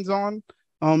hands-on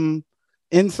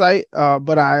insight,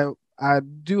 but I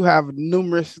do have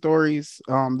numerous stories.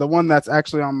 The one that's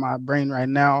actually on my brain right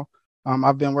now,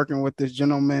 I've been working with this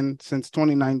gentleman since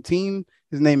 2019.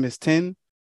 His name is Tin,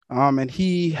 and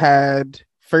he had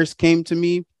first came to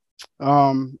me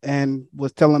and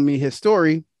was telling me his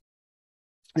story.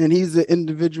 And he's the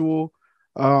individual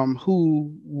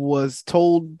who was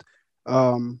told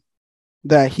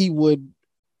that he would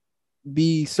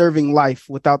be serving life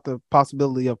without the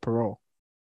possibility of parole.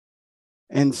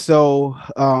 And so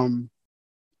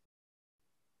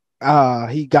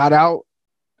he got out.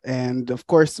 And of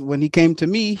course, when he came to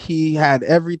me, he had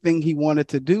everything he wanted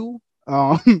to do.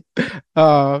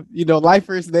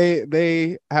 Lifers,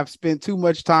 they have spent too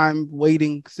much time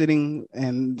waiting, sitting,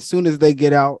 and as soon as they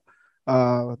get out,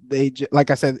 like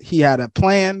I said, he had a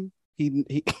plan.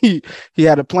 He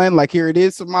had a plan. Like, here it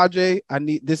is, Samaje.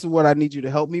 This is what I need you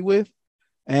to help me with.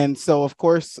 And so, of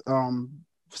course, some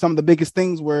of the biggest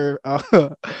things were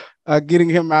getting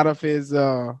him out of his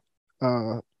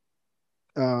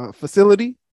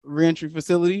facility, reentry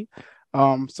facility.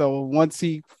 So once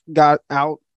he got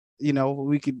out, he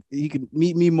could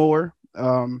meet me more.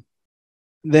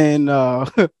 Then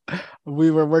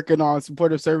we were working on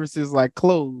supportive services like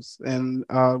clothes and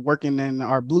working in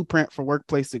our blueprint for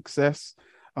workplace success.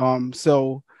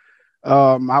 So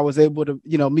I was able to,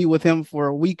 meet with him for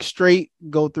a week straight,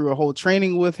 go through a whole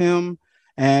training with him.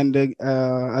 And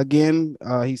again,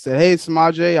 he said, "Hey,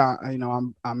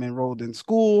 Samaje, I'm enrolled in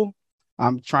school.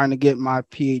 I'm trying to get my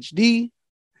PhD."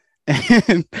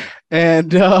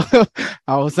 And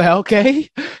I was like, "Okay,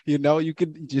 you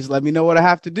could just let me know what I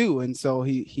have to do." And so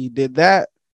he did that.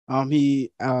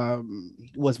 He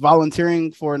was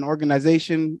volunteering for an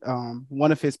organization.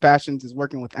 One of his passions is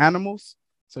working with animals,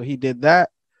 so he did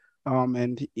that.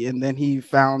 And then he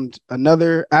found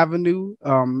another avenue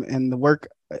in the work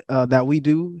that we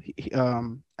do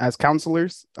as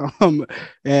counselors.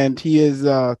 And he is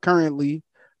currently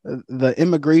the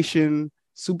immigration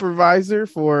supervisor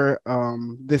for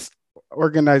this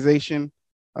organization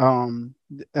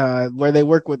where they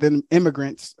work with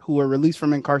immigrants who are released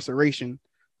from incarceration.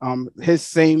 His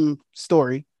same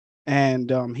story.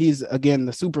 And he's, again,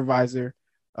 the supervisor.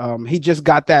 He just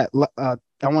got that,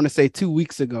 I want to say 2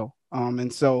 weeks ago.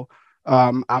 And so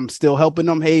I'm still helping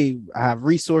them. Hey, I have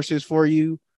resources for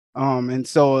you. And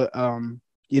so,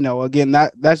 again,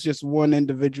 that's just one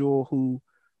individual who,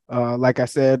 like I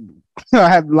said, I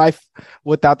had life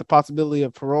without the possibility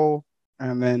of parole.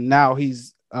 And then now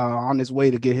he's on his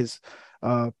way to get his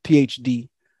PhD.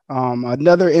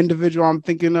 Another individual I'm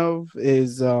thinking of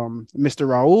is Mr.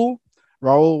 Raul.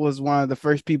 Raul was one of the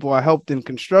first people I helped in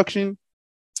construction.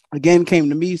 Again, came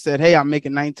to me, said, "Hey, I'm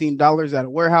making $19 at a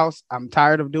warehouse. I'm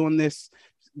tired of doing this.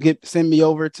 Send me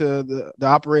over to the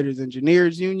Operators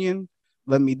Engineers Union.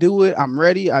 Let me do it. I'm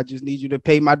ready. I just need you to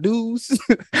pay my dues."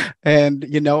 And,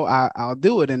 I'll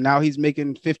do it. And now he's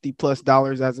making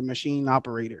 $50+ as a machine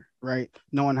operator, right?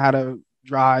 Knowing how to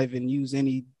drive and use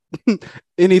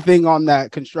anything on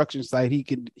that construction site. He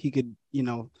could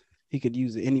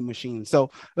use any machine.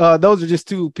 So those are just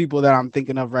two people that I'm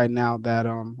thinking of right now that,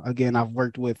 again, I've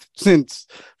worked with since,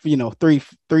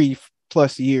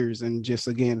 3+ years. And just,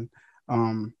 again,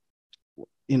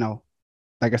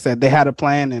 like I said, they had a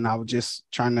plan and I was just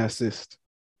trying to assist,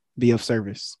 be of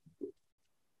service.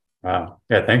 Wow.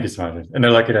 Yeah. Thank you so much. And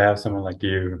they're lucky to have someone like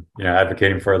you,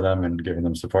 advocating for them and giving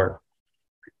them support.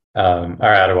 All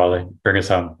right, Adewale, bring us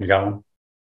home. You got one?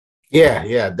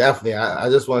 Yeah, definitely. I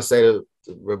just want to say to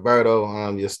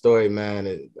Roberto, your story,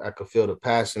 man, I could feel the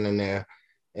passion in there.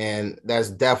 And that's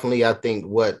definitely, I think,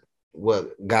 what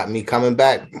got me coming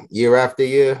back year after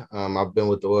year. I've been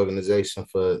with the organization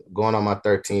for going on my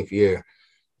 13th year.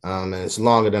 And it's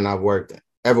longer than I've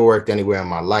ever worked anywhere in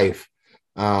my life.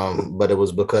 But it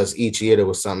was because each year there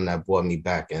was something that brought me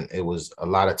back. And it was a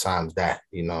lot of times that,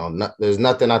 there's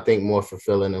nothing I think more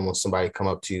fulfilling than when somebody come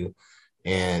up to you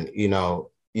and,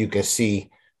 you can see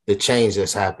the change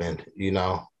that's happened,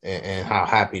 and how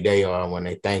happy they are when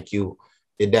they thank you.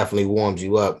 It definitely warms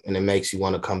you up and it makes you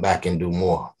want to come back and do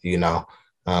more,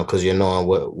 because you're knowing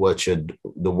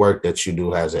the work that you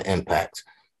do has an impact.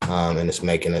 And it's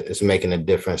making a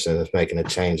difference and it's making a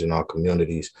change in our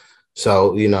communities.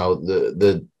 So,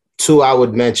 the two I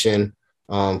would mention,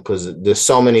 because there's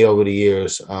so many over the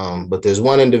years, but there's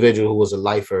one individual who was a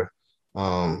lifer,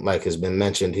 like has been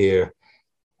mentioned here.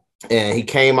 And he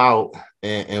came out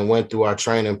and went through our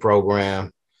training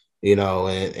program,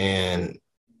 and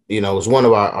was one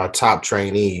of our top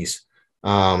trainees,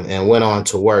 and went on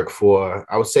to work for,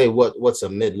 I would say, what's a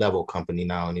mid-level company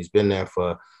now. And he's been there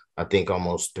for, I think,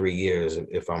 almost 3 years,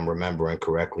 if I'm remembering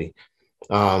correctly.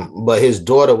 But his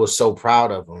daughter was so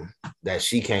proud of him that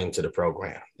she came to the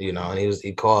program, and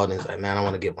he called and he's like, "Man, I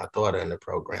want to get my daughter in the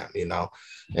program,"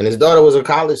 and his daughter was a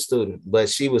college student, but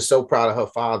she was so proud of her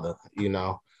father,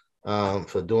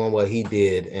 for doing what he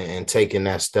did and taking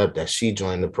that step that she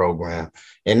joined the program.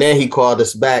 And then he called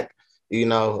us back,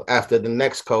 after the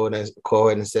next cohort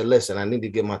and said, "Listen, I need to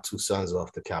get my 2 sons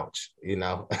off the couch,"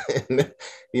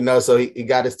 so he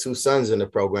got his 2 sons in the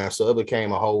program. So it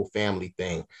became a whole family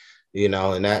thing,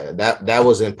 and that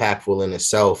was impactful in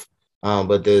itself.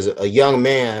 But there's a young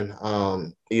man,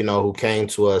 who came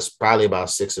to us probably about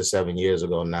 6 or 7 years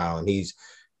ago now. And he's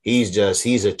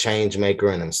a change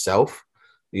maker in himself.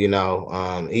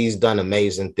 He's done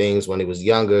amazing things. When he was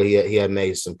younger, he had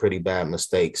made some pretty bad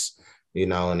mistakes,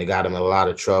 and it got him in a lot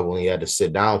of trouble. And he had to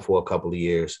sit down for a couple of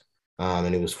years.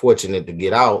 And he was fortunate to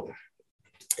get out.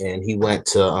 And he went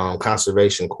to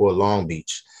Conservation Corps Long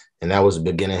Beach. And that was the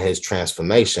beginning of his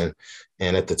transformation.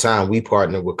 And at the time, we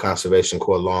partnered with Conservation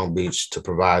Corps Long Beach to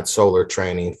provide solar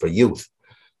training for youth.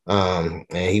 And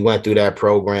he went through that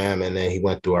program, and then he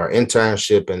went through our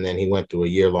internship, and then he went through a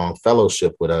year-long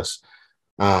fellowship with us.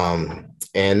 And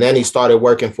then he started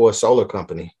working for a solar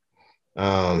company,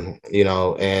 and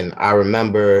I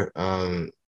remember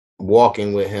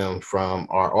walking with him from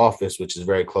our office, which is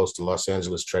very close to Los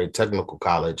Angeles Trade Technical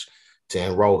College, to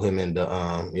enroll him into,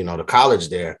 the college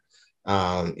there.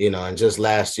 And just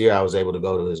last year I was able to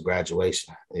go to his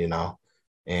graduation,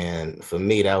 and for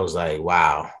me, that was like,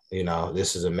 wow,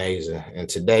 this is amazing. And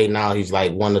today now he's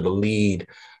like one of the lead,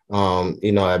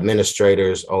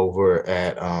 administrators over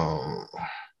at,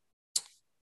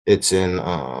 it's in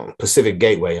Pacific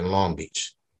Gateway in Long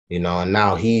Beach, and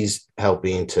now he's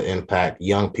helping to impact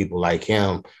young people like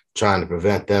him, trying to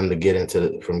prevent them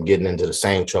from getting into the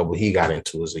same trouble he got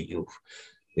into as a youth,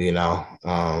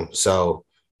 So,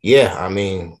 yeah, I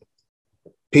mean,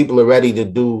 people are ready to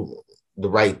do the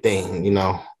right thing,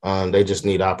 they just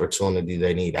need opportunity.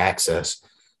 They need access.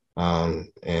 And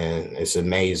it's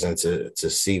amazing to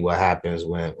see what happens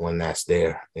when that's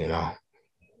there,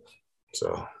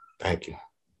 So thank you.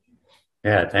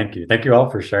 Yeah, thank you. Thank you all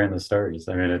for sharing the stories.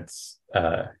 I mean, it's,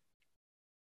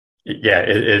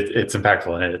 it's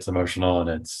impactful and it's emotional and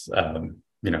it's, I'm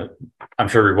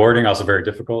sure rewarding, also very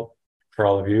difficult for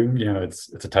all of you.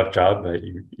 It's a tough job, but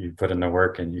you put in the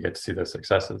work and you get to see those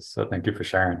successes. So thank you for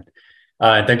sharing.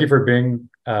 And thank you for being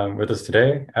with us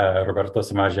today, Roberto,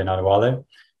 Samaje, and Adewale.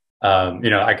 I'm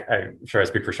sure I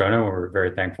speak for Shona. We're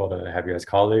very thankful to have you as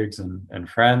colleagues and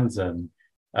friends. And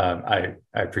I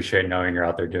appreciate knowing you're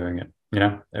out there doing it,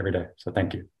 every day. So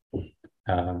thank you.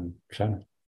 Shona.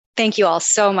 Thank you all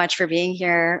so much for being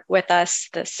here with us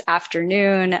this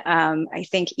afternoon. I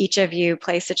think each of you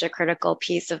play such a critical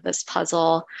piece of this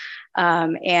puzzle,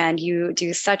 and you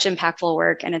do such impactful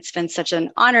work. And it's been such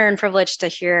an honor and privilege to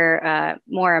hear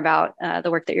more about the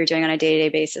work that you're doing on a day-to-day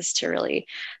basis to really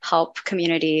help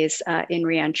communities in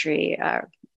reentry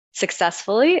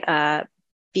successfully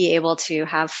be able to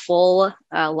have full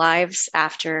lives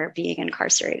after being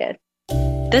incarcerated.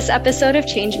 This episode of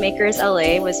Changemakers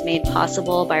LA was made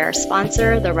possible by our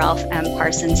sponsor, the Ralph M.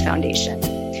 Parsons Foundation.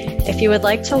 If you would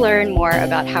like to learn more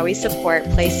about how we support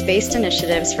place-based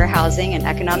initiatives for housing and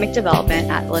economic development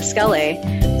at LISC LA,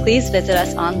 please visit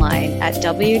us online at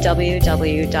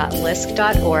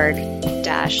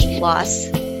www.lisc.org/Los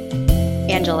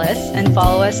Angeles and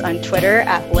follow us on Twitter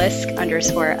at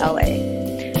LISC_LA.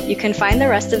 You can find the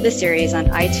rest of the series on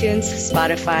iTunes,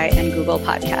 Spotify, and Google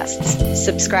Podcasts.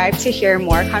 Subscribe to hear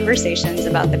more conversations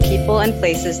about the people and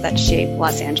places that shape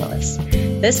Los Angeles.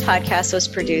 This podcast was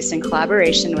produced in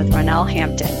collaboration with Ronell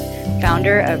Hampton,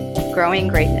 founder of Growing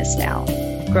Greatness Now.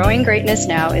 Growing Greatness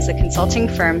Now is a consulting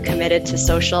firm committed to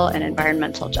social and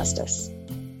environmental justice.